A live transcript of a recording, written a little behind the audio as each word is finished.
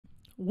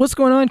What's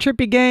going on,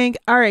 Trippy Gang?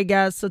 All right,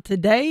 guys. So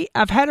today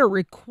I've had a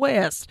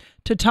request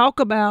to talk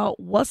about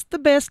what's the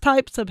best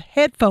types of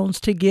headphones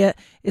to get,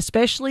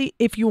 especially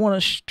if you want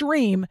to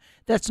stream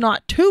that's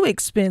not too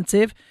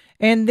expensive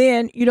and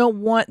then you don't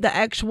want the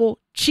actual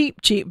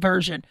cheap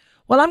version.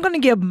 Well, I'm going to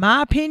give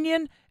my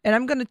opinion and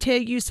I'm going to tell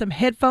you some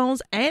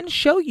headphones and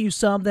show you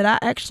some that I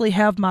actually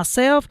have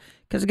myself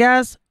because,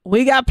 guys,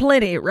 we got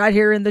plenty right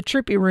here in the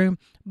Trippy room.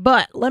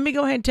 But let me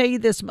go ahead and tell you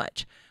this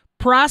much.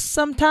 Price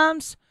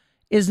sometimes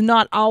is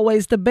not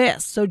always the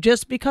best. So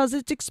just because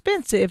it's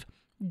expensive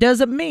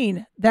doesn't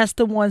mean that's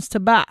the ones to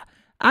buy.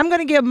 I'm going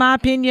to give my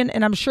opinion,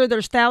 and I'm sure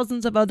there's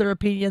thousands of other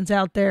opinions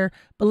out there,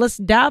 but let's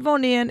dive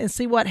on in and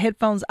see what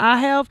headphones I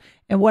have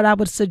and what I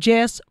would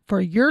suggest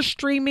for your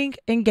streaming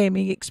and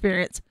gaming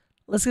experience.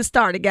 Let's get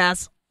started,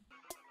 guys.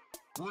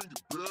 Bring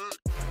it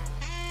back.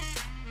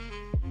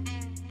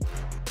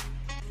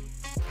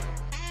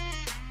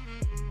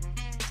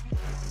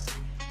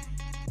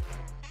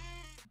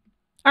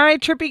 All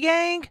right, Trippy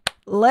Gang,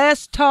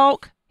 let's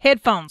talk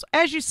headphones.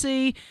 As you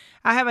see,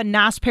 I have a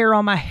nice pair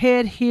on my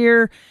head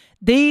here.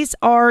 These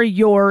are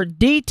your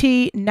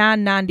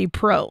DT990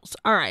 Pros.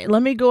 All right,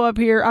 let me go up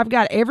here. I've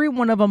got every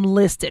one of them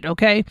listed,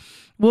 okay?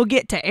 We'll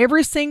get to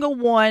every single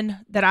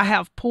one that I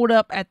have pulled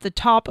up at the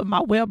top of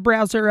my web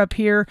browser up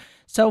here.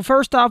 So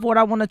first off, what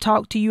I want to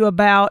talk to you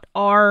about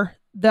are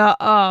the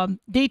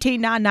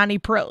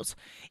DT990 Pros.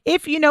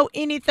 If you know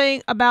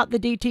anything about the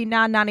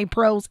DT990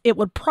 Pros, it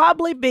would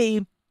probably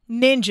be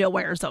Ninja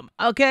wears them,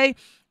 okay?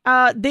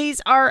 These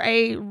are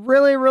a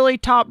really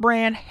top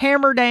brand.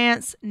 Hammer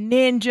Dance,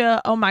 Ninja,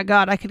 oh my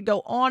God, I could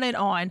go on and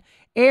on.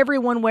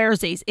 Everyone wears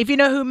these. If you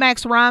know who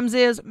Max Rhymes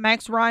is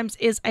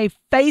a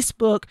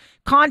Facebook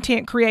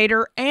content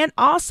creator and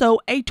also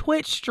a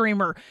Twitch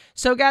streamer.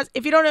 So guys,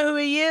 if you don't know who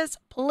he is,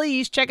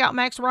 please check out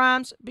Max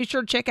Rhymes. Be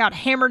sure to check out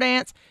Hammer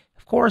Dance.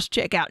 Of course,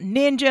 check out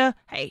Ninja.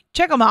 Hey,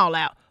 check them all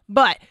out.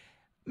 But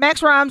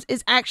Max Rhymes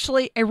is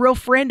actually a real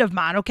friend of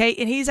mine, okay?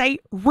 And he's a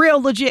real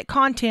legit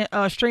content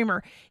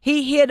streamer.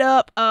 He hit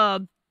up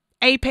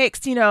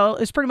Apex, you know,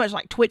 it's pretty much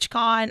like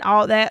TwitchCon,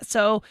 all that.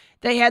 So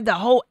they had the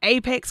whole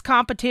Apex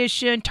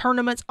competition,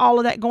 tournaments, all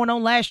of that going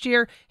on last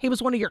year. He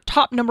was one of your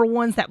top number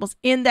ones that was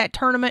in that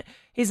tournament.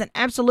 He's an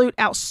absolute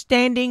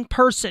outstanding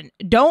person.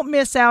 Don't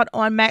miss out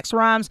on Max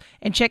Rhymes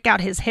and check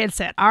out his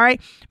headset, all right?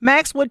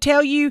 Max would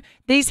tell you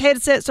these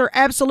headsets are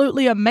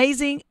absolutely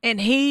amazing,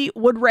 and he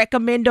would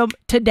recommend them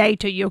today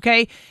to you,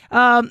 okay?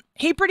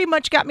 He pretty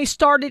much got me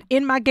started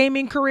in my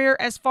gaming career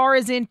as far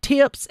as in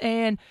tips,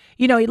 and,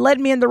 you know, he led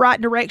me in the right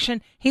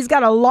direction. He's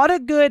got a lot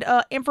of good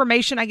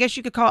information, I guess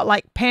you could call it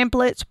like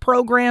pamphlets,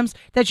 programs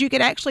that you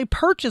could actually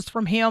purchase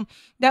from him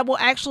that will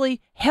actually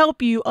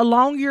help you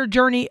along your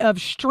journey of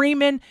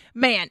streaming.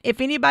 Man, if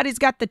anybody's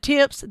got the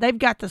tips, they've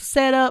got the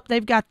setup,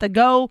 they've got the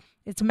go,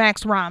 it's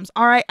Max Rhymes.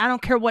 All right, I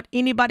don't care what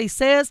anybody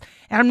says,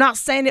 and I'm not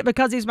saying it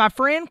because he's my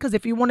friend, because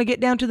if you want to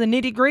get down to the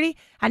nitty gritty,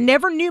 I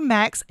never knew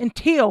Max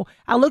until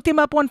I looked him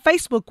up on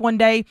Facebook one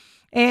day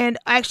and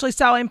I actually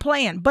saw him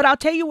playing. But I'll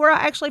tell you where I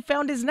actually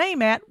found his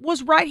name at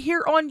was right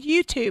here on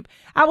YouTube.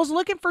 I was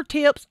looking for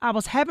tips. I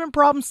was having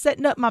problems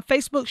setting up my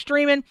Facebook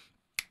streaming.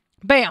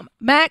 Bam,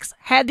 Max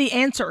had the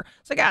answer.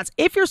 So guys,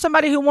 if you're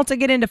somebody who wants to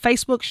get into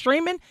Facebook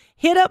streaming,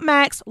 hit up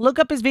Max, look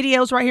up his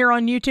videos right here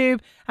on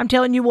YouTube. I'm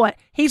telling you what,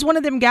 he's one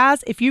of them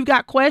guys, if you've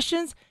got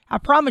questions, I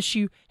promise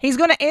you, he's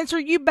going to answer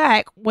you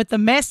back with the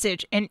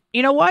message. And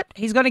you know what?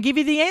 He's going to give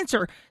you the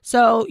answer.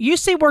 So you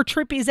see where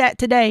Trippy's at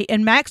today.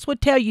 And Max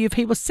would tell you if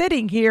he was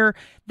sitting here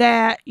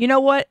that, you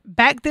know what,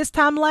 back this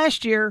time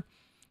last year,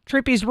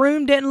 Trippy's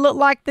room didn't look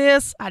like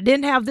this. I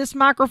didn't have this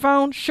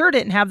microphone. Sure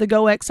didn't have the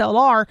Go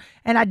XLR.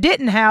 And I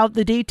didn't have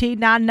the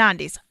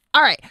DT990s.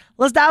 All right,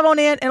 let's dive on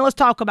in and let's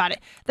talk about it.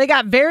 They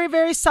got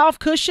very soft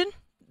cushion.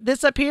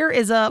 This up here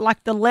is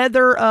like the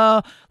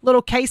leather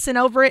little casing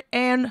over it.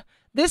 And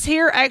this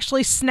here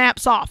actually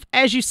snaps off,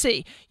 as you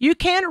see. You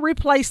can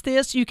replace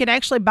this. You can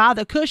actually buy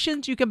the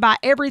cushions. You can buy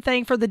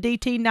everything for the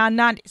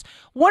DT990s.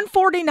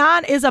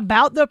 $149 is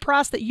about the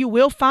price that you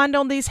will find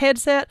on these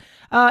headsets.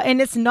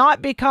 And it's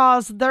not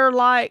because they're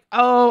like,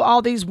 oh,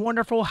 all these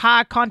wonderful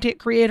high content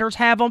creators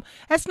have them.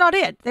 That's not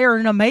it. They're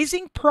an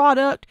amazing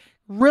product,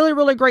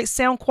 really great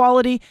sound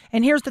quality.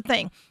 And here's the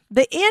thing.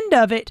 The end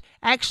of it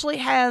actually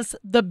has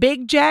the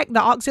big jack,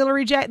 the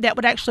auxiliary jack that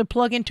would actually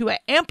plug into an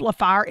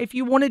amplifier if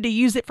you wanted to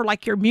use it for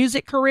like your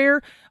music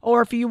career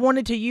or if you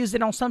wanted to use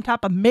it on some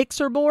type of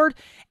mixer board.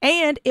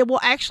 And it will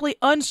actually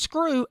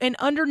unscrew, and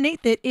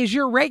underneath it is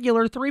your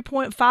regular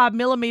 3.5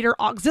 millimeter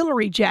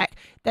auxiliary jack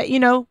that, you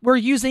know, we're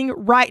using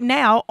right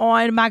now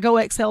on my Go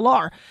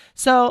XLR.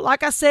 So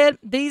like I said,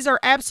 these are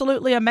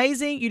absolutely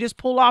amazing. You just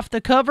pull off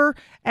the cover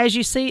as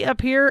you see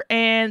up here,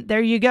 and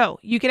there you go.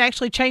 You can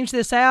actually change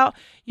this out.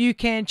 You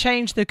can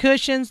change the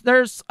cushions.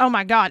 There's, oh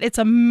my God, it's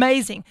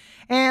amazing.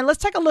 And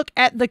let's take a look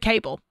at the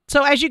cable.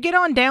 So as you get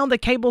on down, the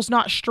cable's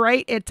not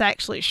straight. It's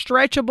actually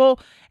stretchable,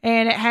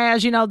 and it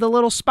has, you know, the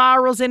little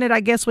spirals in it,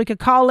 I guess we could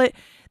call it.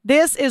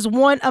 This is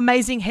one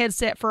amazing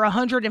headset for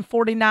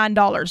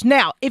 $149.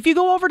 Now, if you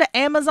go over to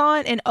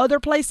Amazon and other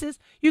places,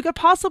 you could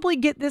possibly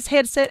get this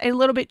headset a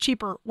little bit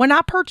cheaper. When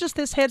I purchased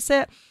this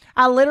headset,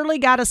 I literally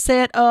got a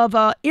set of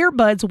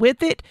earbuds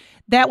with it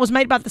that was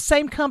made by the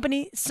same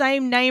company,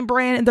 same name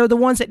brand, and they're the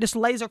ones that just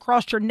lays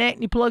across your neck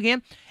and you plug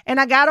in. And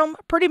I got them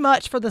pretty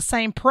much for the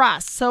same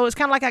price. So it's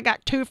kind of like I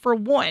got 2 for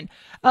 1.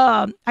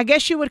 I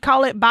guess you would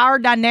call it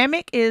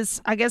biodynamic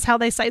is, I guess, how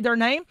they say their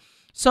name.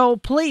 So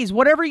please,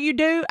 whatever you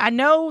do, I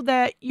know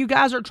that you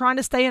guys are trying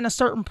to stay in a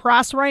certain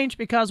price range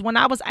because when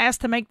I was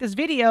asked to make this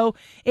video,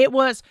 it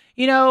was,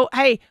 you know,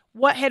 hey,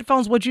 what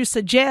headphones would you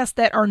suggest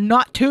that are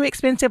not too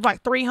expensive,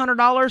 like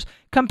 $300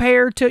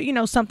 compared to, you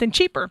know, something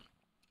cheaper?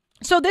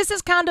 So this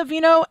is kind of,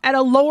 you know, at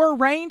a lower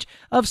range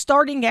of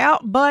starting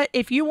out, but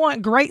if you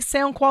want great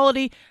sound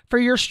quality for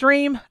your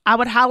stream, I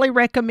would highly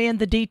recommend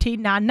the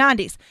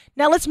DT990s.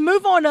 Now let's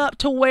move on up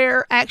to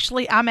where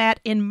actually I'm at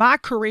in my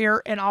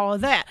career and all of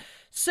that.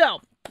 So,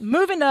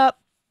 moving up,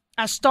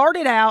 I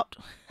started out,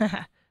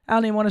 I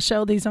don't even want to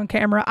show these on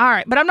camera. All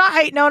right, but I'm not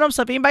hating on them,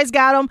 so if anybody's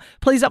got them,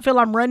 please don't feel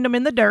I'm running them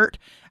in the dirt.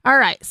 All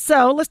right,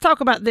 so let's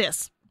talk about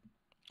this.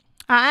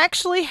 I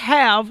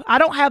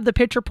don't have the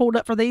picture pulled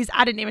up for these.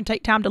 I didn't even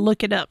take time to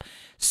look it up.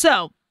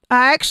 So,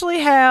 I actually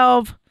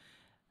have,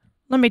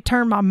 let me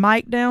turn my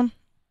mic down.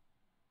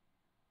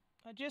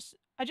 I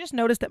just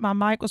noticed that my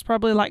mic was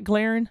probably like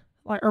glaring.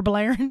 Or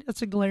blaring.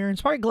 That's a glaring.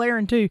 It's probably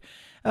glaring too.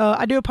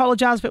 I do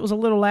apologize if it was a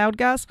little loud,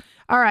 guys.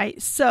 All right.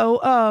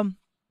 So,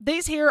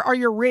 these here are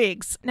your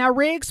rigs. Now,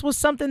 rigs was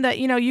something that,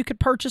 you know, you could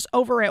purchase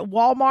over at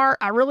Walmart.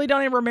 I really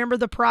don't even remember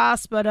the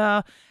price, but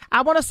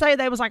I want to say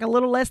they was like a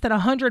little less than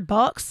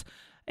 $100.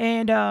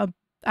 And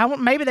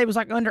maybe they was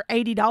like under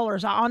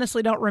 $80. I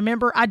honestly don't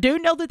remember. I do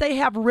know that they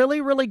have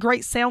really, really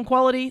great sound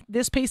quality.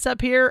 This piece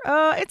up here,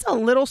 it's a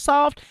little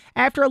soft.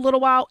 After a little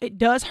while, it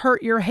does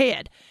hurt your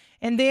head.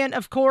 And then,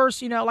 of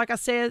course, you know, like I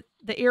said,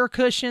 the ear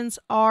cushions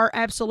are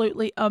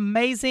absolutely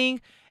amazing.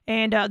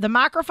 And the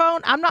microphone,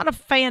 I'm not a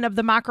fan of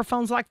the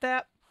microphones like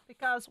that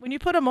because when you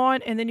put them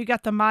on and then you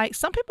got the mic,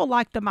 some people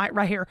like the mic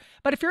right here.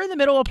 But if you're in the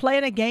middle of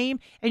playing a game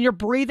and you're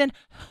breathing,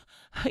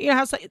 you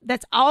know,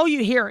 that's all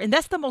you hear. And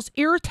that's the most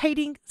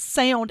irritating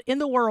sound in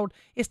the world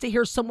is to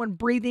hear someone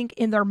breathing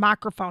in their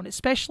microphone,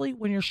 especially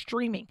when you're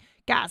streaming.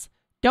 Guys,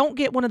 don't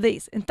get one of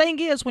these. And thing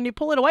is, when you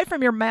pull it away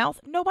from your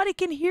mouth, nobody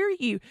can hear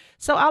you.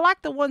 So I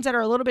like the ones that are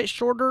a little bit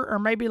shorter or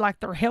maybe like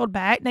they're held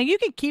back. Now, you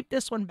can keep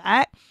this one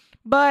back,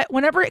 but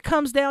whenever it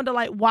comes down to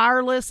like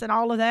wireless and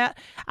all of that,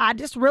 I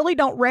just really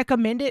don't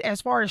recommend it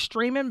as far as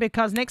streaming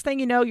because next thing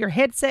you know, your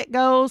headset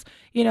goes,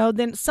 you know,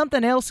 then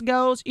something else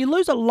goes. You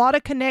lose a lot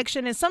of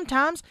connection. And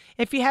sometimes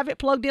if you have it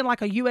plugged in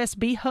like a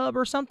USB hub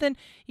or something,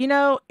 you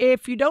know,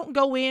 if you don't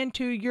go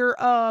into your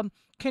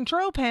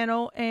control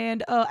panel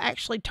and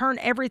actually turn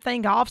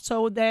everything off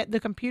so that the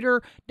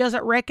computer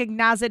doesn't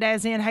recognize it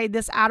as in, hey,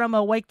 this item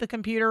will wake the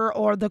computer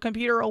or the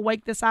computer will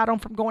wake this item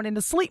from going into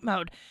sleep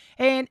mode.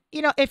 And,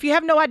 you know, if you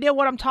have no idea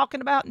what I'm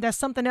talking about and that's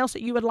something else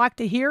that you would like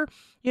to hear,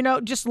 you know,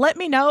 just let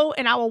me know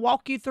and I will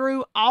walk you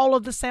through all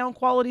of the sound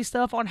quality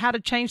stuff on how to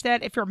change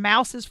that. If your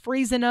mouse is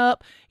freezing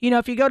up, you know,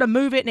 if you go to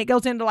move it and it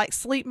goes into like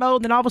sleep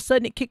mode, then all of a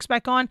sudden it kicks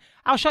back on.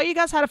 I'll show you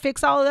guys how to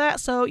fix all of that.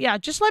 So yeah,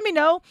 just let me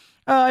know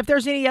if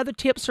there's any other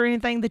tips or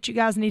anything that you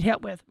guys need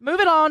help with.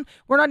 Moving on.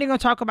 We're not even going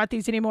to talk about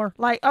these anymore.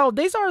 Like, oh,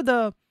 these are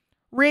the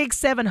Rig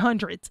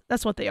 700s.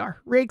 That's what they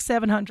are. Rig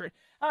 700.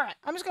 All right,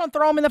 I'm just going to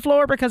throw them in the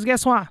floor because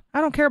guess why?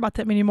 I don't care about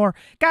them anymore.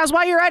 Guys,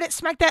 while you're at it,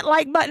 smack that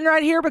like button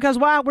right here because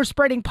why? We're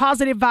spreading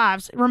positive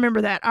vibes.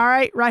 Remember that, all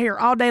right? Right here,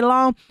 all day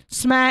long,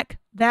 smack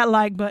that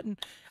like button.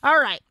 All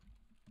right,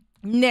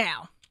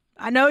 now,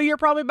 I know you're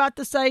probably about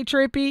to say,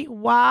 Trippy,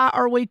 why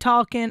are we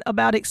talking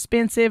about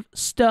expensive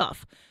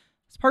stuff?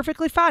 It's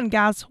perfectly fine,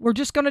 guys. We're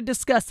just going to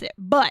discuss it,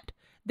 but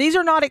these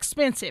are not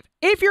expensive.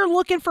 If you're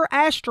looking for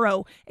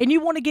Astro and you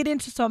want to get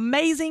into some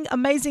amazing,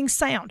 amazing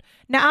sound.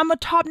 Now, I'm a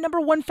top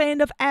 #1 fan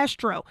of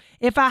Astro.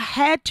 If I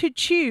had to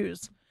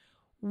choose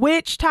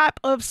which type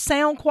of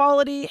sound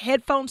quality,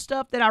 headphone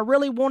stuff that I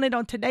really wanted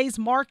on today's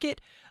market,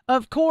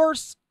 of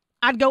course,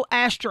 I'd go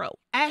Astro.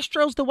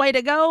 Astro's the way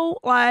to go.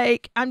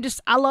 Like,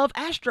 I love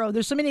Astro.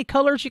 There's so many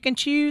colors you can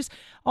choose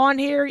on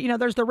here. You know,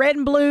 there's the red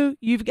and blue.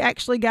 You've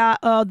actually got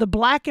the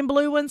black and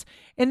blue ones.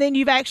 And then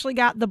you've actually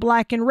got the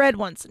black and red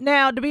ones.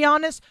 Now, to be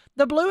honest,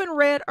 the blue and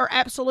red are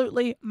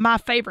absolutely my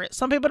favorite.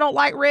 Some people don't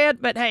like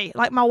red, but hey,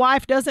 like my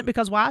wife doesn't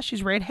because why?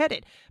 She's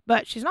redheaded.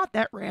 But she's not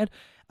that red.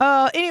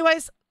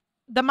 Anyways,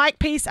 the mic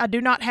piece, I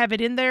do not have it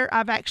in there.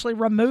 I've actually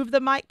removed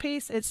the mic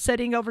piece. It's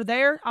sitting over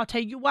there. I'll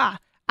tell you why.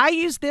 I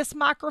use this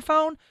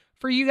microphone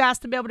for you guys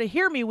to be able to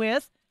hear me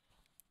with.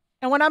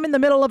 And when I'm in the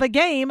middle of a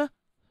game,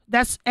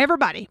 that's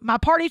everybody. My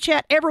party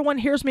chat, everyone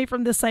hears me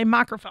from the same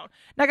microphone.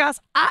 Now, guys,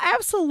 I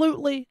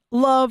absolutely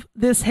love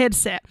this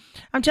headset.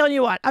 I'm telling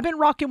you what, I've been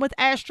rocking with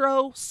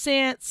Astro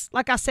since,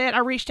 like I said, I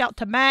reached out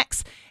to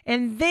Max.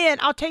 And then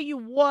I'll tell you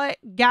what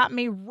got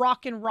me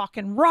rocking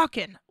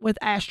with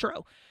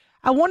Astro.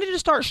 I wanted to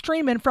start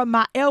streaming from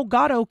my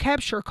Elgato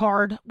capture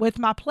card with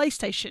my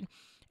PlayStation.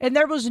 and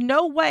there was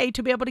no way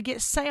to be able to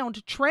get sound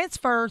to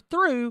transfer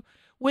through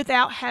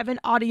without having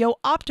audio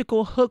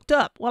optical hooked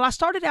up. Well, I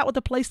started out with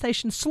the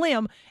PlayStation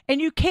Slim,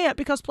 and you can't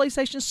because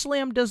PlayStation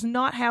Slim does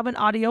not have an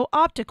audio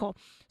optical.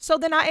 So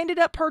then I ended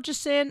up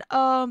purchasing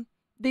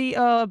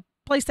the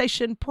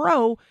PlayStation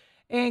Pro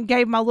and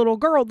gave my little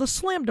girl the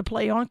Slim to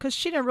play on because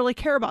she didn't really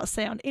care about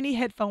sound. Any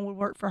headphone would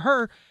work for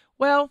her.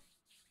 Well,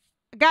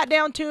 I got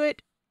down to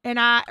it, and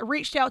I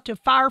reached out to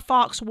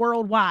Firefox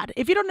Worldwide.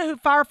 If you don't know who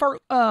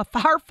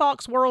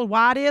Firefox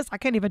Worldwide is, I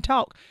can't even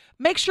talk.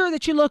 Make sure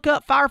that you look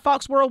up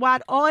Firefox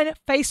Worldwide on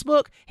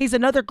Facebook. He's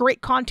another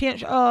great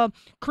content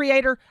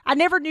creator. I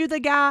never knew the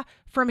guy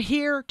from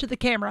here to the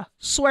camera.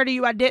 Swear to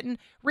you, I didn't.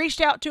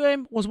 Reached out to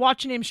him, was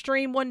watching him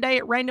stream one day.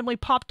 It randomly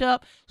popped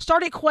up.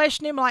 Started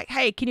questioning him like,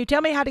 hey, can you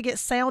tell me how to get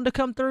sound to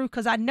come through?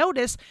 Because I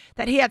noticed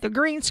that he had the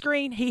green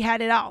screen. He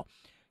had it all.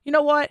 You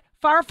know what?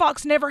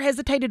 Firefox never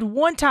hesitated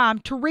one time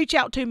to reach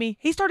out to me.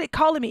 He started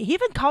calling me. He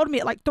even called me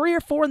at like 3 or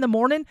 4 in the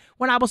morning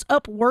when I was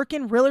up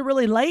working really,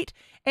 really late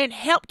and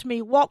helped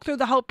me walk through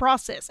the whole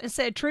process and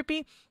said,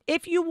 Trippy,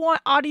 if you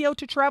want audio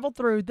to travel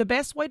through, the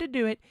best way to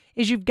do it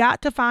is you've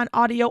got to find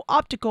audio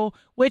optical,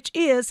 which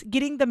is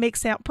getting the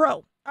MixAmp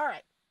Pro. All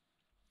right.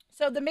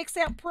 So the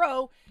MixAmp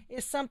Pro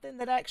is something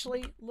that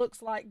actually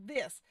looks like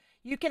this.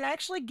 You can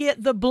actually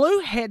get the blue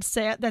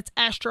headset that's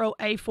Astro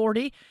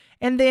A40.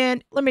 And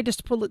then let me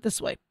just pull it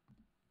this way.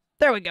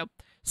 There we go.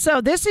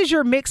 So this is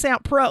your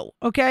MixAmp Pro,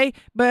 okay?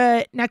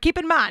 But now keep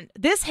in mind,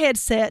 this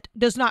headset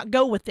does not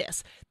go with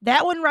this.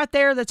 That one right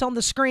there that's on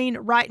the screen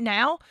right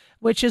now,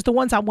 which is the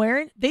ones I'm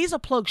wearing, these will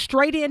plug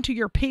straight into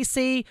your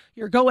PC,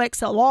 your Go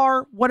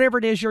XLR, whatever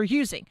it is you're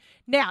using.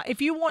 Now,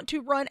 if you want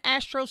to run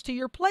Astros to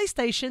your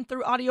PlayStation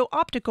through audio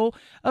optical,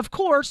 of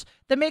course,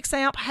 the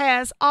MixAmp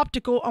has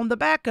optical on the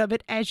back of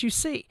it, as you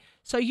see.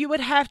 So you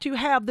would have to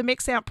have the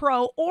MixAmp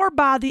Pro or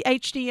buy the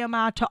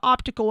HDMI to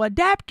optical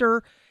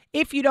adapter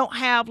if you don't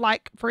have,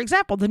 like, for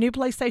example, the new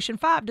PlayStation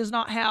 5 does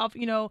not have,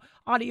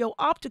 audio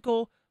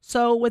optical.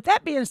 So with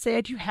that being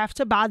said, you have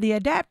to buy the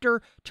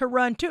adapter to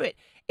run to it.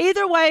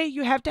 Either way,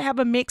 you have to have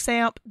a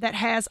MixAmp that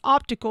has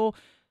optical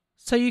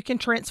so you can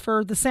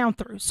transfer the sound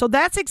through. So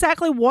that's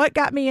exactly what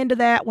got me into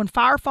that. When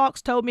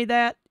Firefox told me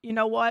that, you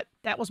know what?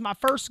 That was my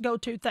first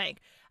go-to thing.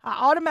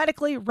 I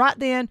automatically, right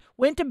then,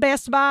 went to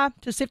Best Buy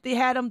to see if they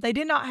had them. They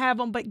did not have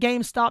them, but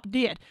GameStop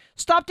did.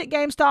 Stopped at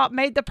GameStop,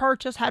 made the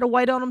purchase, had to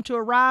wait on them to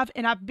arrive,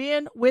 and I've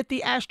been with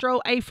the Astro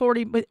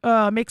A40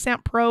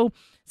 MixAmp Pro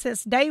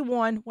since day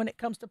one when it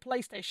comes to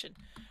PlayStation.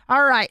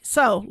 All right,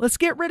 so let's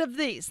get rid of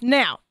these.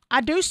 Now, I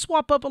do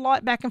swap up a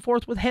lot back and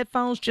forth with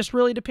headphones. Just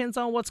really depends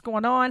on what's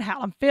going on, how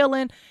I'm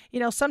feeling.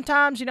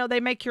 Sometimes, they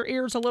make your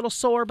ears a little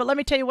sore. But let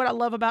me tell you what I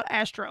love about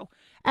Astro.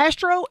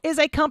 Astro is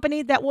a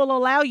company that will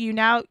allow you,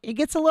 now it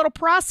gets a little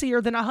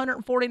pricier than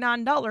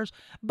 $149,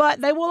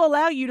 but they will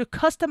allow you to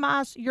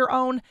customize your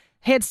own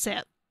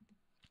headset.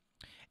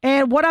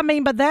 And what I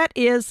mean by that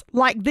is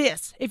like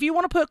this. If you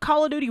want to put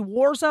Call of Duty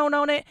Warzone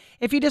on it,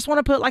 if you just want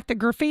to put like the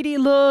graffiti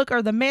look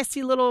or the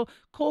messy little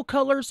cool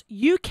colors,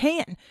 you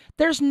can.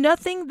 There's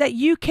nothing that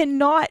you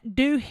cannot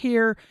do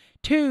here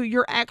to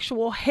your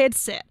actual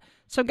headset.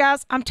 So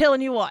guys, I'm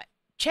telling you what,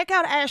 check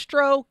out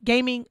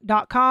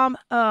astrogaming.com.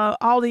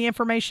 All the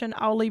information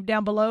I'll leave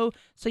down below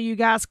so you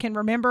guys can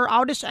remember.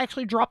 I'll just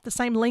actually drop the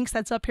same links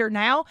that's up here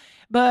now,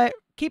 but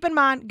keep in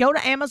mind, go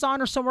to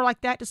Amazon or somewhere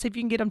like that to see if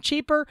you can get them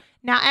cheaper.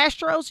 Now,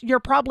 Astros,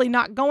 you're probably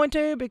not going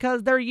to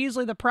because they're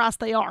usually the price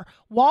they are.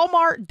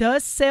 Walmart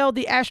does sell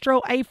the Astro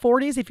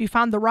A40s if you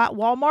find the right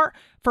Walmart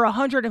for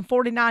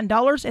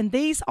 $149, and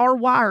these are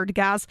wired,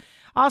 guys.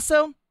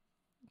 Also,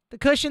 the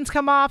cushions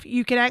come off.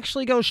 You can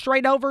actually go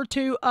straight over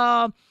to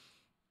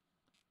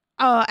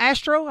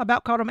Astro. I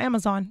about called them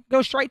Amazon.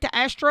 Go straight to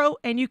Astro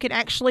and you can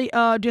actually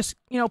just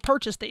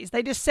purchase these.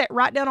 They just set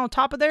right down on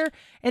top of there,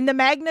 and the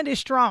magnet is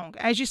strong.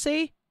 As you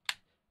see,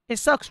 it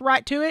sucks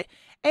right to it.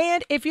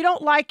 And if you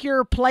don't like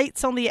your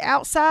plates on the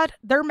outside,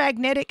 they're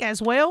magnetic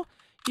as well.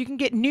 You can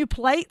get new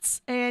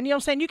plates, and you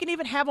can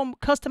even have them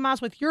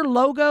customized with your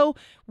logo,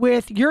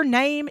 with your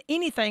name,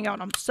 anything on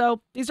them.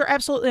 So these are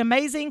absolutely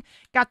amazing.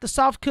 Got the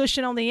soft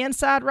cushion on the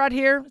inside right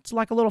here. It's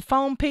like a little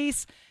foam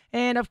piece.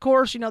 And of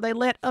course, they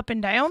let up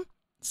and down.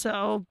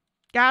 So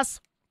guys,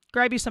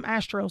 grab you some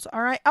Astros.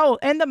 All right. Oh,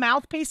 and the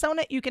mouthpiece on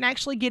it, you can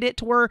actually get it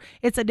to where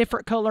it's a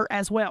different color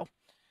as well.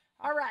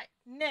 All right.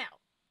 Now,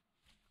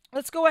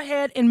 let's go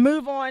ahead and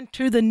move on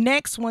to the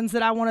next ones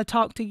that I want to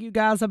talk to you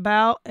guys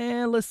about.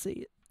 And let's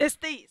see. It's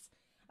these.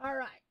 All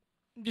right.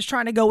 I'm just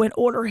trying to go in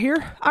order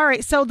here. All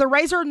right. So the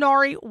Razer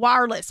Nari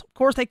Wireless. Of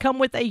course, they come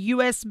with a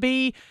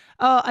USB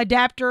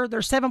adapter. They're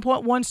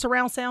 7.1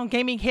 surround sound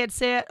gaming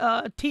headset,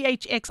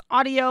 THX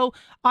audio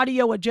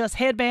adjust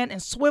headband,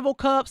 and swivel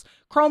cups.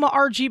 Chroma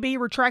RGB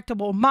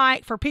retractable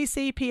mic for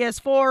PC,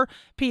 PS4,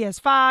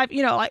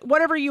 PS5. Like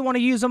whatever you want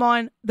to use them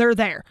on, they're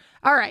there.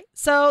 All right.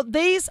 So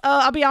these,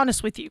 I'll be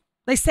honest with you.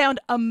 They sound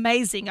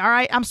amazing, all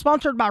right? I'm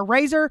sponsored by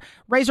Razer.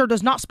 Razer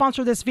does not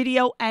sponsor this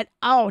video at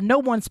all. No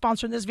one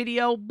sponsored this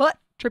video but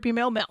Trippy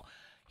Mel Mel.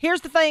 Here's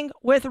the thing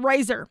with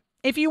Razer.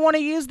 If you want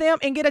to use them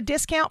and get a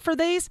discount for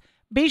these,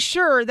 be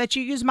sure that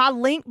you use my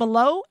link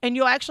below and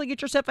you'll actually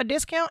get yourself a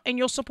discount and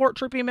you'll support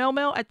Trippy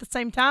Mail at the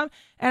same time.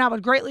 And I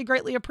would greatly,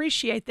 greatly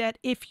appreciate that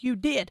if you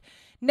did.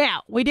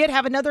 Now, we did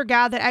have another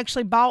guy that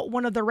actually bought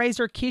one of the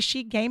Razer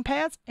Kishi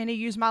gamepads and he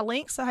used my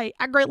link. So, hey,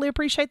 I greatly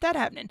appreciate that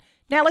happening.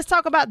 Now, let's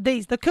talk about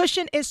these. The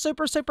cushion is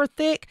super, super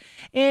thick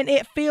and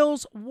it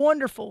feels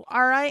wonderful.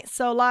 All right.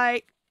 So,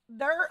 like,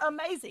 they're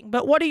amazing.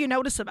 But what do you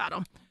notice about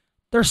them?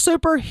 They're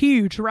super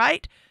huge,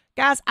 right?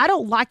 Guys, I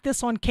don't like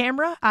this on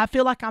camera. I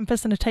feel like I'm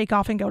fixing to take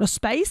off and go to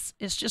space.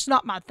 It's just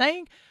not my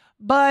thing.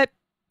 But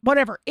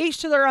whatever, each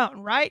to their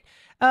own, right?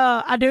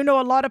 I do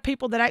know a lot of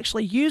people that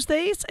actually use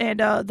these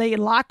and they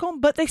like them,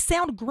 but they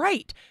sound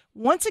great.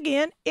 Once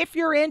again, if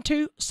you're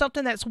into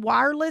something that's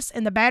wireless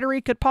and the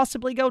battery could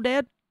possibly go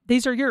dead,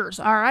 these are yours,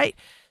 all right?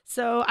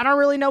 So I don't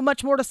really know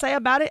much more to say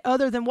about it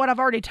other than what I've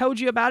already told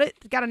you about it.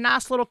 It's got a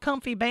nice little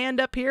comfy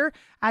band up here.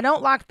 I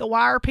don't like the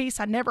wire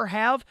piece. I never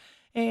have.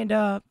 And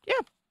yeah.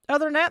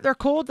 Other than that, they're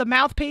cool. The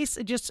mouthpiece,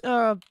 it just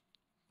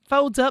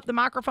folds up. The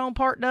microphone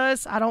part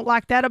does. I don't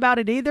like that about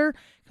it either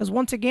because,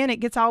 once again,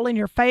 it gets all in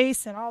your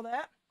face and all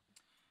that.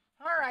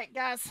 All right,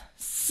 guys.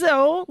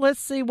 So let's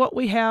see what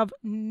we have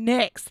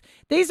next.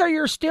 These are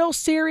your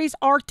SteelSeries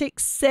Arctic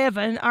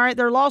 7. All right,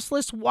 they're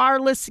lossless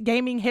wireless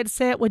gaming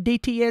headset with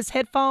DTS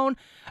headphone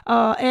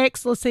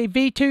X. Let's see,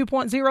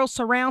 V2.0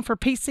 surround for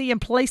PC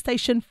and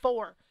PlayStation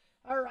 4.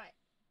 All right.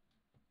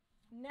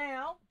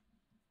 Now,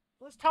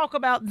 let's talk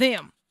about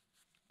them.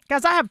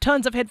 Guys, I have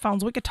tons of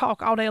headphones. We could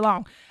talk all day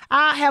long.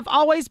 I have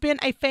always been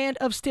a fan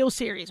of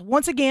SteelSeries.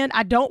 Once again,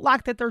 I don't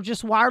like that they're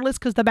just wireless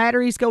because the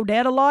batteries go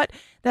dead a lot.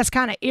 That's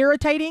kind of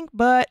irritating,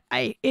 but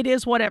it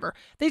is whatever.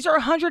 These are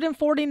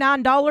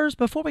 $149.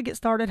 Before we get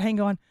started, hang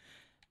on.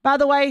 By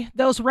the way,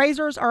 those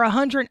Razers are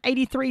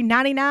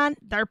 $183.99.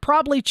 They're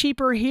probably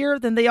cheaper here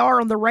than they are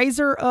on the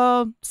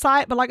Razer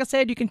site, but like I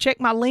said, you can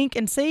check my link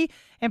and see,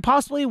 and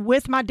possibly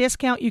with my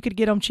discount, you could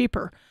get them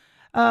cheaper.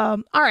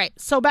 All right,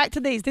 so back to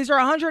these. These are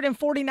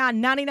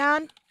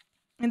 $149.99,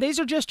 and these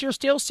are just your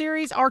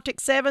SteelSeries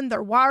Arctic 7.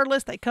 They're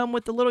wireless. They come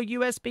with the little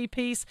USB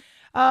piece.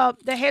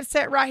 The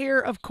headset right here,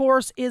 of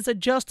course, is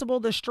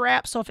adjustable, the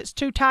strap, so if it's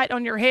too tight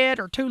on your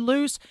head or too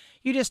loose,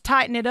 you just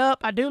tighten it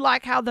up. I do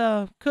like how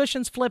the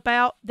cushions flip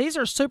out. These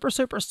are super,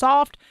 super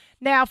soft.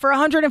 Now, for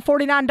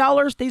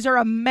 $149, these are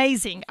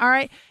amazing, all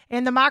right?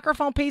 And the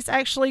microphone piece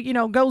actually, you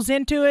know, goes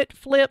into it,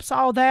 flips,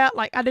 all that.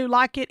 Like, I do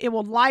like it. It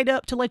will light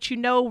up to let you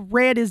know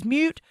red is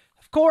mute.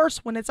 Of course,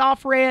 when it's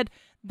off red,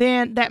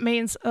 then that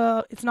means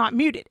it's not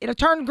muted. It'll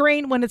turn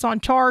green when it's on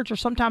charge or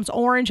sometimes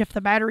orange if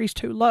the battery's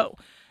too low.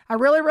 I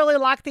really, really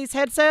like these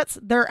headsets.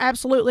 They're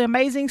absolutely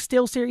amazing.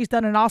 SteelSeries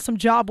done an awesome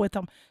job with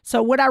them.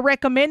 So would I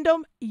recommend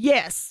them?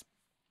 Yes.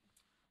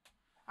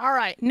 All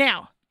right,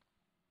 now,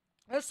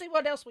 let's see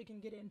what else we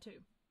can get into.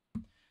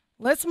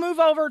 Let's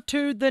move over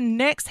to the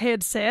next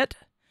headset.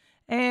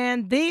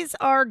 And these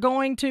are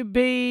going to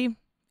be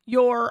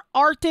your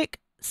Arctic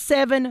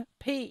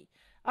 7P.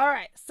 All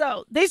right,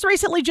 so these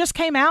recently just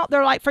came out.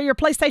 They're like for your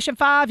PlayStation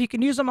 5. You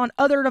can use them on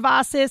other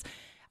devices.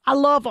 I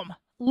love them.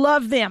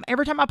 Love them.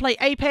 Every time I play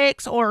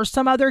Apex or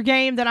some other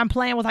game that I'm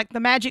playing with, like the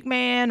Magic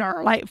Man,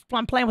 or like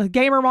I'm playing with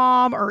Gamer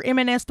Mom or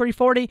MNS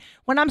 340,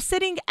 when I'm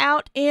sitting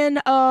out in,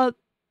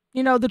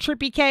 you know, the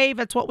Trippy Cave,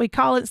 that's what we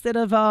call it, instead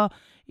of,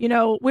 you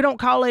know, we don't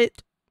call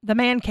it the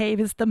man cave,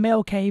 it's the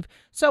male cave.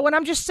 So when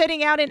I'm just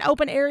sitting out in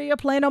open area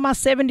playing on my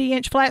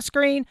 70-inch flat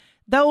screen,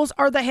 those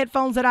are the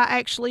headphones that I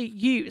actually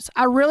use.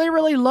 I really,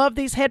 really love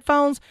these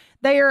headphones.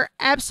 They are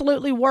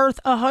absolutely worth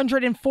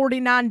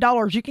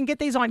 $149. You can get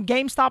these on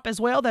GameStop as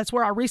well. That's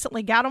where I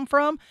recently got them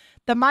from.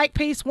 The mic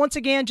piece, once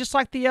again, just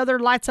like the other,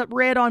 lights up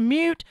red on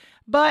mute.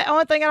 But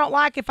only thing I don't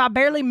like, if I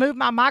barely move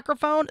my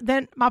microphone,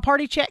 then my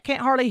party chat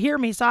can't hardly hear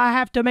me. So I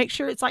have to make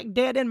sure it's like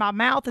dead in my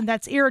mouth, and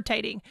that's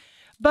irritating.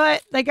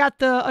 But they got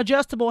the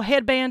adjustable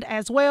headband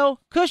as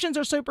well. Cushions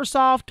are super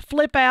soft,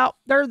 flip out.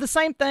 They're the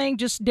same thing,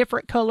 just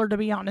different color, to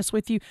be honest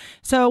with you.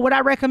 So would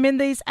I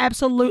recommend these?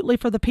 Absolutely,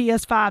 for the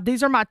PS5.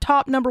 These are my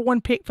top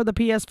 #1 pick for the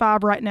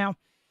PS5 right now.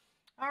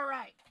 All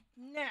right,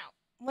 now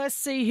let's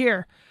see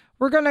here.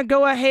 We're going to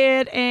go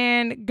ahead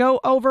and go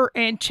over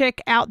and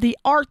check out the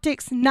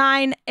Arctis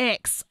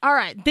 9X. All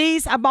right,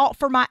 these I bought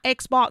for my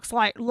Xbox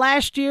like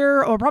last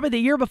year or probably the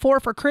year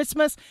before for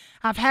Christmas.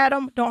 I've had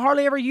them, don't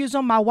hardly ever use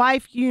them. My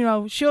wife, you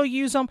know, she'll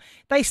use them.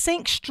 They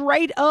sync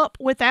straight up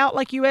without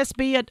like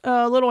USB,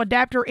 a little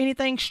adapter or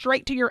anything,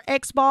 straight to your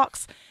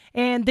Xbox.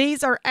 And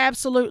these are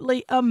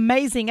absolutely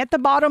amazing. At the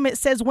bottom, it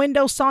says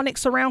Windows Sonic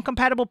Surround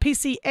compatible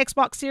PC,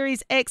 Xbox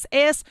Series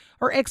XS,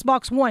 or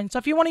Xbox One. So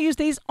if you want to use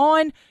these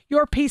on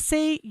your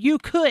PC, you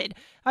could.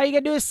 All you got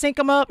to do is sync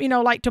them up, you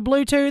know, like to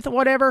Bluetooth or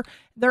whatever.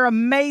 They're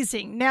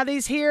amazing. Now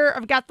these here,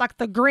 I've got like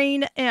the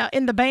green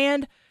in the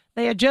band.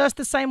 They adjust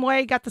the same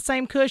way, got the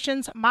same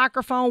cushions.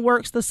 Microphone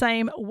works the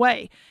same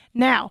way.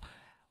 Now,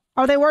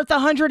 are they worth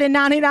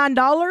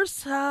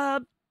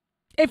 $199?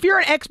 If you're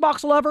an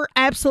Xbox lover,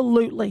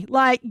 absolutely.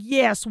 Like,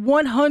 yes,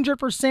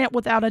 100%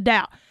 without a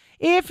doubt.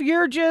 If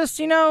you're just,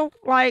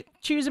 like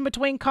choosing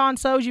between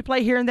consoles, you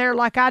play here and there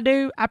like I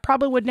do, I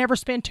probably would never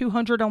spend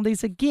 $200 on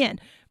these again,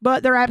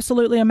 but they're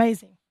absolutely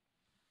amazing.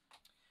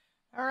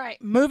 All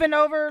right, moving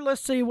over.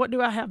 Let's see, what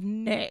do I have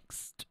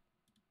next?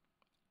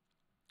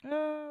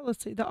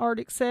 Let's see, the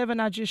Arctic 7,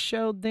 I just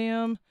showed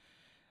them.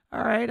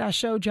 All right, I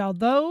showed y'all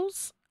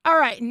those. All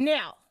right,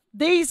 now,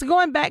 these,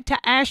 going back to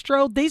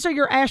Astro, these are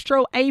your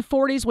Astro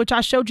A40s, which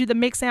I showed you the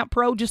MixAmp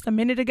Pro just a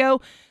minute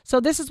ago. So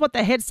this is what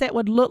the headset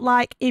would look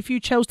like if you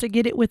chose to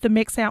get it with the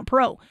MixAmp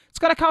Pro. It's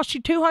going to cost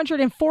you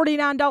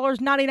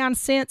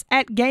 $249.99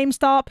 at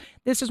GameStop.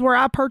 This is where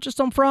I purchased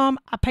them from.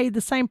 I paid the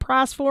same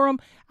price for them.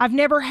 I've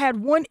never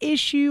had one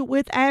issue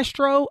with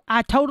Astro.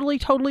 I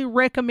totally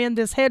recommend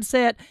this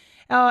headset,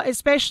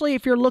 especially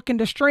if you're looking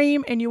to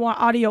stream and you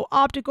want audio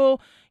optical.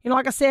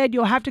 Like I said,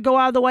 you'll have to go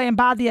out of the way and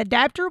buy the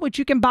adapter, which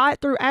you can buy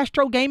it through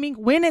Astro Gaming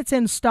when it's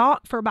in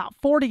stock for about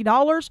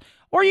 $40.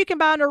 Or you can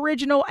buy an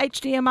original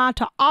HDMI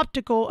to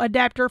optical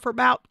adapter for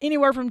about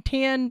anywhere from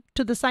 $10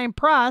 to the same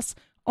price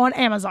on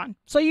Amazon.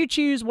 So you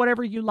choose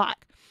whatever you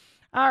like.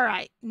 All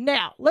right,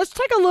 now let's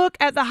take a look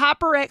at the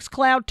HyperX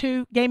Cloud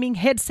 2 gaming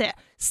headset.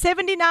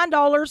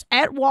 $79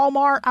 at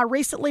Walmart. I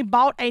recently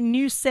bought a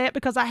new set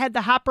because I had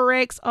the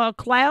HyperX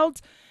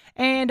Clouds.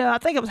 And I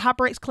think it was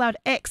HyperX Cloud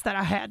X that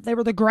I had. They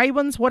were the gray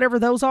ones, whatever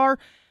those are.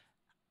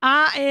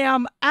 I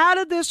am out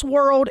of this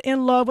world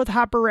in love with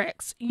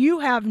HyperX. You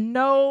have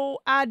no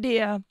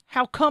idea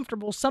how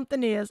comfortable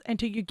something is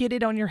until you get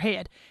it on your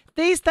head.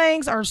 These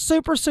things are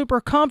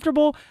super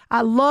comfortable.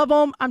 I love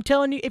them. I'm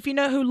telling you, if you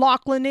know who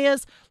Lachlan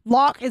is,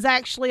 Lach is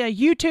actually a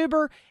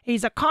YouTuber.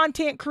 He's a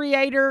content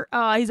creator.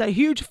 He's a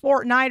huge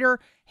Fortniter.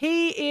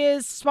 He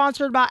is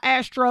sponsored by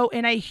Astro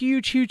and a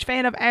huge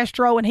fan of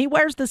Astro, and he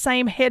wears the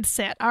same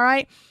headset, all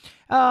right?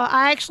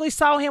 I actually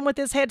saw him with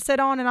this headset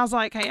on, and I was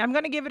like, hey, I'm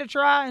going to give it a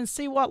try and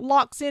see what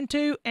Lach's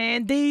into,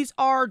 and these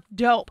are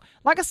dope.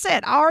 Like I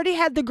said, I already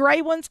had the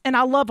gray ones, and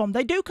I love them.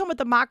 They do come with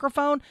a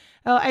microphone,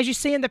 as you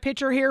see in the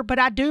picture here, but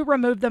I do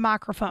remove the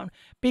microphone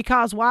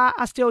because why?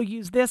 I still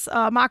use this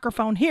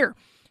microphone here.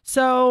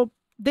 So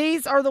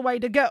these are the way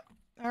to go.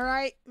 All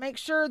right, make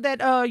sure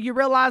that you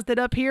realize that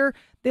up here,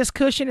 this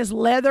cushion is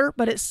leather,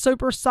 but it's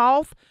super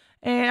soft.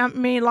 And I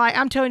mean, like,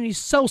 I'm telling you,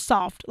 so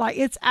soft. Like,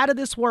 it's out of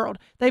this world.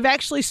 They've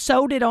actually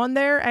sewed it on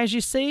there, as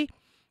you see.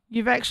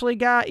 You've actually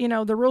got,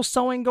 the real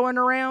sewing going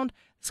around.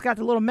 It's got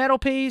the little metal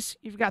piece.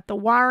 You've got the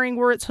wiring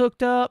where it's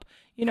hooked up.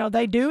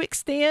 They do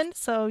extend.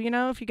 So,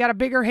 if you got a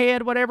bigger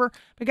head, whatever.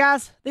 But,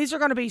 guys, these are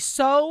going to be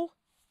so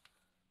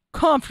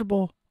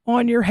comfortable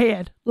on your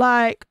head.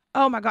 Like,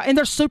 oh, my God. And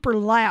they're super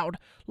loud.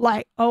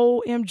 Like,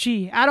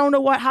 OMG. I don't know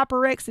what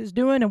HyperX is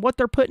doing and what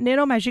they're putting in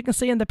them, as you can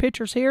see in the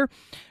pictures here.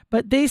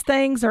 But these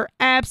things are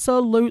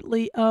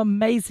absolutely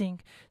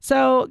amazing.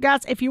 So,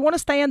 guys, if you want to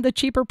stay in the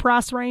cheaper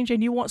price range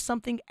and you want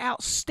something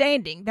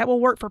outstanding that will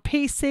work for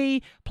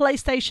PC,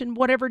 PlayStation,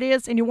 whatever it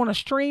is, and you want to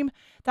stream,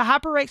 the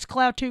HyperX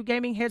Cloud 2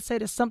 gaming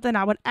headset is something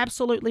I would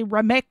absolutely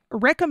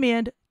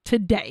recommend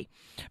today.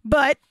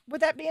 But with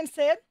that being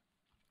said,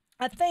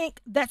 I think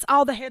that's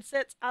all the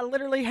headsets I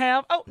literally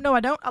have. Oh, no, I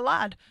don't. I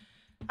lied.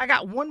 I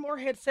got one more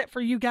headset for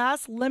you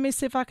guys. Let me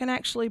see if I can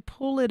actually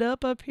pull it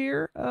up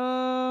here.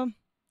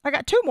 I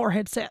got two more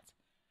headsets.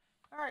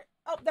 All right.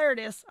 Oh, there it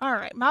is. All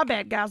right. My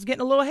bad, guys.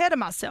 Getting a little ahead of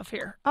myself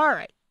here. All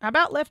right. I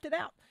about left it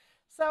out.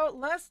 So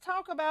let's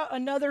talk about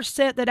another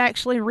set that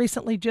actually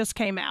recently just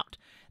came out.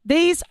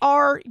 These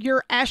are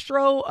your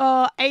Astro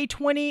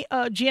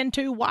A20 Gen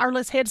 2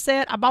 wireless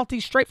headset. I bought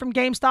these straight from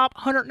GameStop.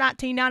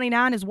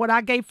 $119.99 is what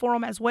I gave for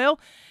them as well.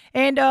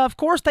 And, of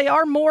course, they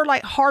are more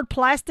like hard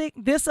plastic.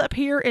 This up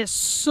here is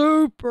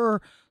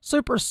super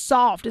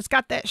soft. It's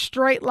got that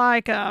straight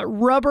like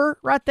rubber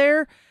right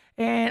there.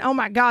 And, oh,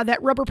 my God,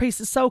 that rubber piece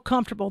is so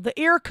comfortable. The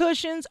ear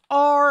cushions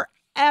are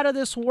out of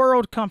this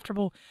world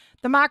comfortable.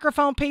 The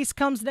microphone piece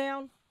comes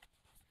down.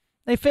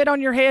 They fit on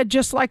your head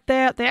just like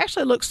that. They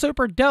actually look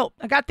super dope.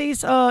 I got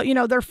these,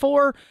 they're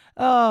for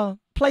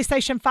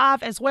PlayStation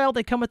 5 as well.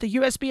 They come with a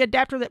USB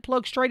adapter that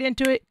plugs straight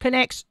into it,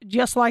 connects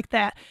just like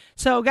that.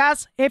 So,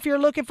 guys, if you're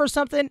looking for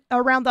something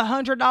around the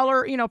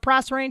 $100,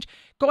 price range,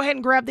 go ahead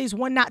and grab these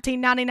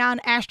 $119.99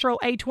 Astro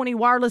A20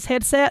 wireless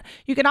headset.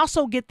 You can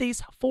also get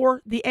these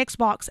for the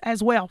Xbox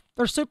as well.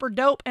 They're super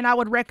dope, and I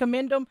would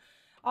recommend them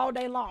all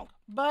day long.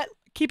 But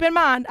keep in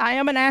mind, I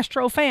am an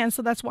Astro fan,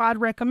 so that's why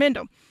I'd recommend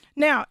them.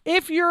 Now,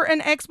 if you're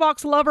an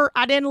Xbox lover,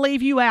 I didn't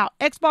leave you out.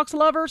 Xbox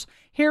lovers,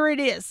 here it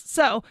is.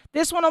 So,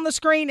 this one on the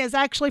screen is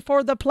actually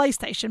for the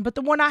PlayStation, but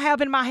the one I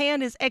have in my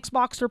hand is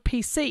Xbox or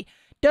PC.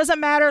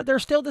 Doesn't matter. They're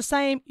still the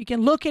same. You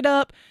can look it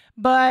up,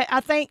 but I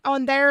think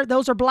on there,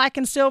 those are black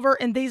and silver,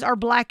 and these are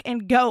black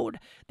and gold.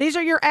 These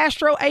are your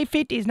Astro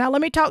A50s. Now,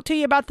 let me talk to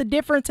you about the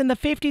difference in the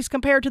 50s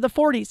compared to the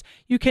 40s.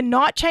 You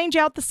cannot change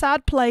out the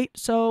side plate,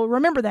 so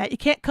remember that. You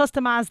can't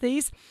customize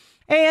these.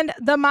 And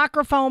the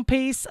microphone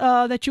piece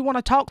that you want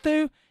to talk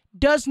through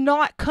does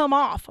not come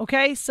off,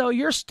 okay? So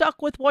you're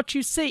stuck with what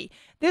you see.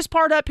 This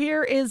part up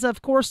here is,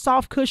 of course,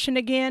 soft cushion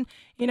again.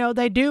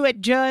 They do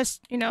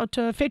adjust,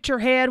 to fit your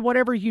head,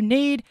 whatever you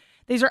need.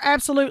 These are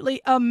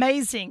absolutely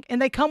amazing,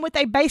 and they come with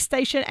a base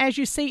station, as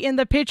you see in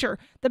the picture.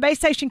 The base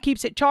station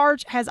keeps it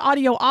charged, has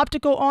audio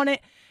optical on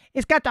it.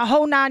 It's got the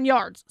whole 9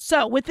 yards.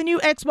 So with the new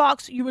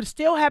Xbox, you would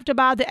still have to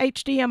buy the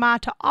HDMI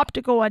to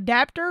optical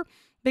adapter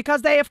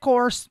because they, of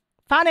course,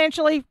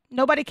 financially,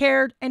 nobody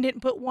cared and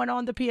didn't put one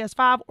on the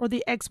PS5 or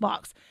the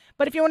Xbox.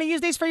 But if you want to use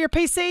these for your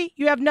PC,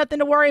 you have nothing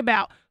to worry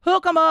about.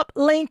 Hook them up,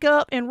 link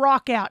up, and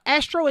rock out.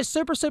 Astro is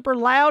super, super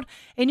loud,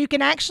 and you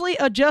can actually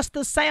adjust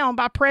the sound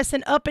by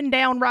pressing up and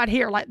down right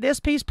here. Like this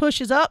piece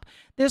pushes up,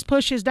 this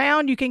pushes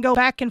down. You can go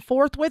back and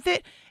forth with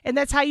it, and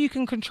that's how you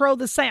can control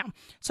the sound.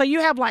 So you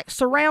have like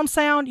surround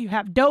sound, you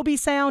have Dolby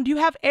sound, you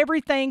have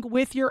everything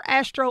with your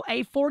Astro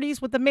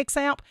A40s with the mix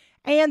amp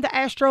and the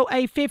Astro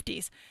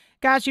A50s.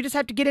 Guys, you just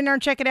have to get in there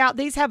and check it out.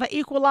 These have an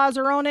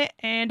equalizer on it,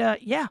 and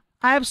yeah,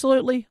 I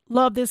absolutely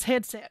love this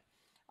headset.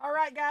 All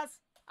right, guys,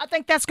 I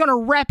think that's going to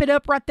wrap it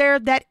up right there.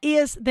 That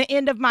is the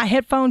end of my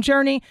headphone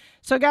journey.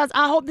 So, guys,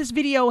 I hope this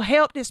video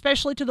helped,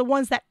 especially to the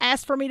ones that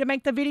asked for me to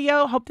make the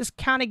video. Hope this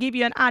kind of give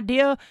you an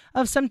idea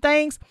of some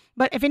things.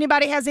 But if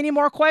anybody has any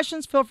more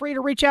questions, feel free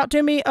to reach out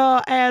to me.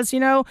 As you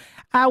know,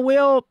 I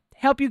will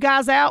help you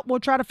guys out. We'll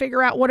try to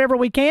figure out whatever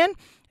we can.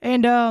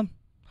 And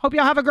hope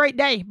y'all have a great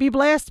day. Be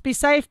blessed, be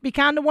safe, be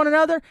kind to one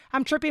another.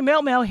 I'm Trippy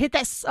Meltmel. Hit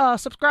that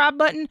subscribe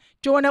button.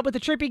 Join up with the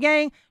Trippy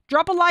gang.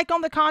 Drop a like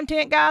on the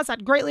content, guys.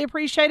 I'd greatly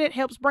appreciate it.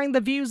 Helps bring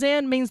the views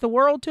in. Means the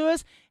world to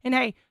us. And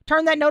hey,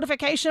 turn that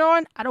notification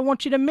on. I don't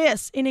want you to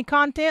miss any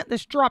content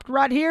that's dropped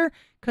right here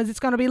because it's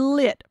going to be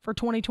lit for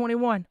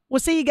 2021. We'll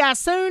see you guys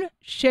soon.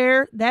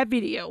 Share that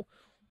video.